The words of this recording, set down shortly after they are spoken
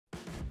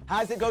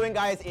How's it going,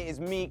 guys? It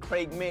is me,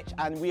 Craig Mitch,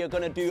 and we are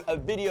going to do a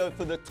video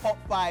for the top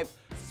 5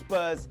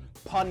 Spurs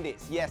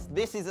pundits. Yes,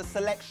 this is a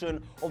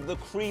selection of the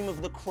cream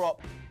of the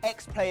crop,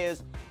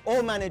 ex-players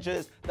or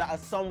managers that are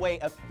some way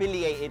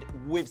affiliated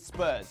with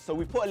Spurs. So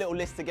we put a little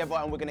list together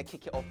and we're going to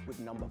kick it off with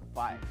number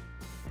 5.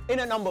 In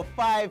at number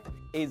 5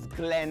 is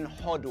Glenn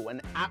Hoddle,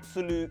 an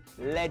absolute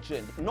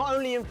legend, not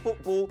only in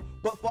football,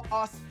 but for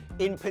us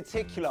in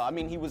particular. I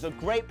mean, he was a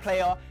great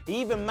player. He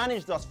even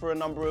managed us for a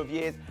number of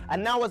years.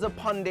 And now as a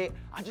pundit,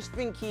 I just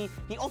think he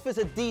offers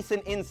a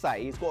decent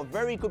insight. He's got a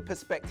very good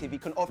perspective. He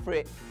can offer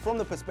it from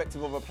the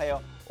perspective of a player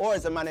or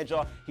as a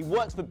manager. He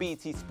works for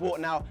BT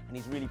Sport now, and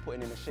he's really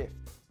putting in a shift.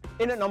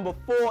 In at number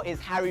 4 is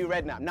Harry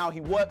Redknapp. Now,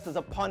 he works as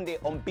a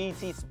pundit on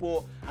BT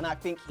Sport, and I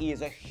think he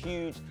is a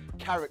huge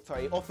character.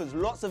 He offers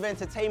lots of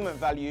entertainment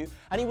value,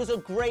 and he was a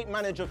great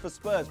manager for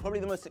Spurs, probably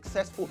the most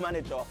successful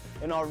manager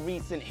in our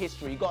recent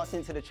history. He got us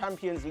into the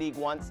Champions League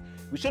once.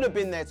 We should have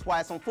been there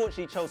twice.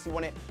 Unfortunately, Chelsea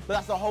won it, but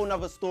that's a whole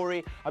nother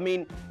story. I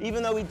mean,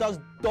 even though he does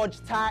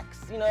dodge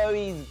tax, you know,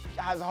 he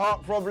has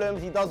heart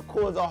problems, he does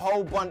cause a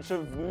whole bunch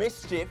of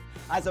mischief.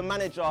 As a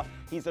manager,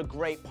 he's a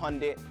great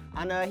pundit,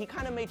 and he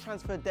kind of made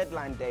transfer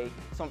deadline day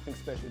something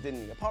special,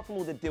 didn't he? Apart from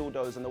all the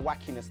dildos and the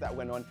wackiness that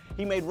went on,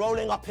 he made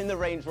rolling up in the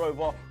Range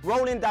Rover,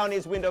 rolling down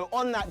his window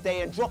on that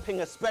day and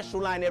dropping a special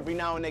line every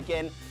now and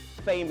again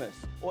famous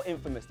or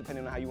infamous,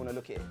 depending on how you want to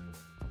look at it.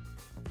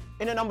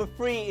 In at number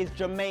 3 is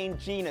Jermaine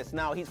Genius.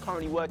 Now, he's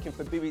currently working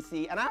for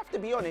BBC, and I have to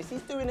be honest,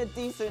 he's doing a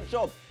decent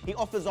job. He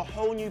offers a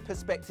whole new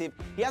perspective.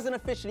 He hasn't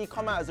officially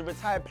come out as a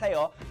retired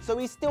player, so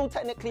he's still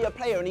technically a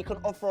player, and he can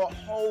offer a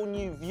whole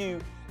new view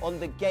on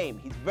the game.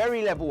 He's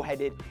very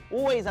level-headed,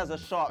 always has a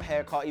sharp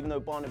haircut, even though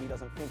Barnaby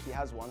doesn't think he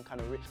has one, kind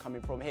of rich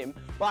coming from him.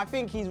 But I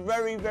think he's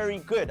very, very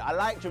good. I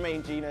like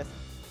Jermaine Genius,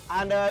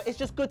 and it's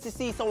just good to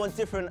see someone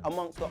different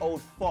amongst the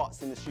old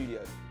farts in the studio.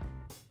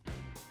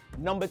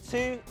 Number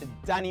 2,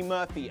 Danny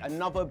Murphy,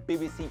 another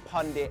BBC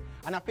pundit,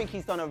 and I think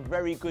he's done a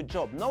very good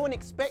job. No one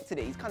expected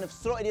it. He's kind of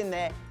slotted in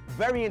there,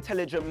 very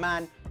intelligent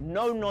man,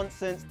 no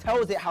nonsense,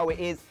 tells it how it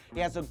is. He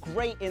has a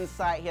great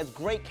insight, he has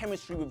great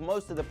chemistry with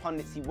most of the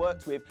pundits he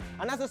worked with,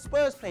 and as a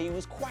Spurs player, he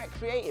was quite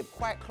creative,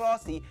 quite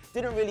classy,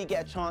 didn't really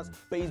get a chance,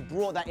 but he's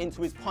brought that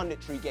into his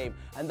punditry game,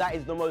 and that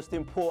is the most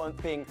important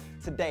thing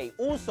today.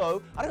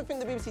 Also, I don't think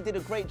the BBC did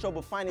a great job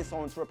of finding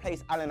someone to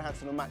replace Alan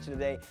Hansen on Match of the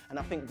Day, and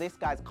I think this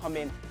guy's come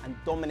in and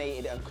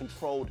dominated and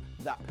controlled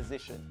that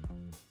position.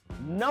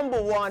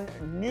 Number 1,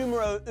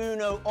 numero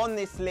uno on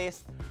this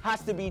list,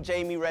 has to be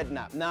Jamie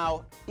Redknapp.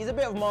 Now, he's a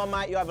bit of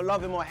Marmite, you either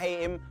love him or hate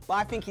him, but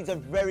I think he's a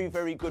very,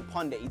 very good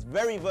pundit. He's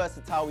very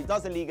versatile, he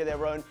does a league of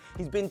their own.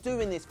 He's been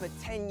doing this for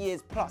 10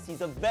 years plus.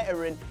 He's a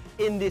veteran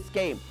in this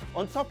game.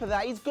 On top of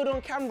that, he's good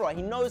on camera.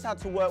 He knows how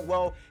to work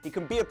well. He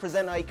can be a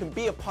presenter, he can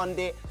be a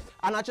pundit.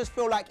 And I just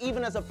feel like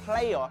even as a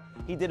player,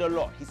 he did a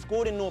lot. He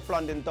scored in North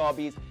London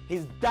derbies.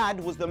 His dad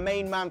was the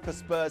main man for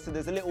Spurs, so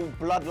there's a little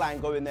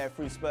bloodline going there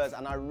through Spurs,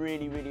 and I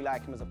really, really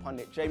like him as a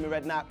pundit. Jamie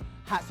Redknapp,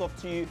 hats off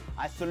to you.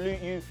 I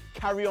salute you.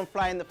 Carry on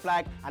flying the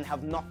flag and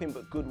have nothing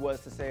but good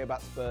words to say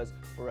about Spurs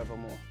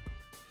forevermore.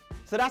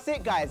 So that's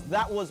it, guys.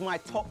 That was my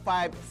top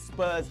 5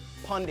 Spurs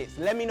pundits.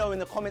 Let me know in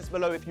the comments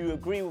below if you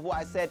agree with what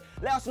I said.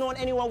 Let us know on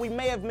anyone we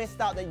may have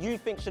missed out that you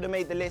think should have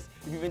made the list.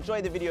 If you've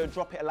enjoyed the video,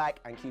 drop it a like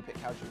and keep it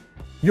casual.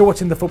 You're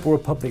watching The Football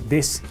Republic.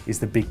 This is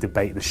The Big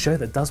Debate, the show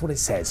that does what it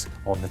says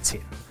on the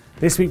tin.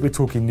 This week we're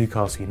talking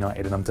Newcastle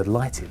United, and I'm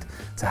delighted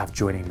to have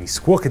joining me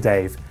Squawker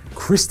Dave,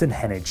 Kristen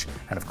Hennig,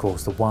 and of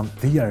course the one,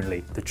 the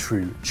only, the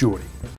true Geordie.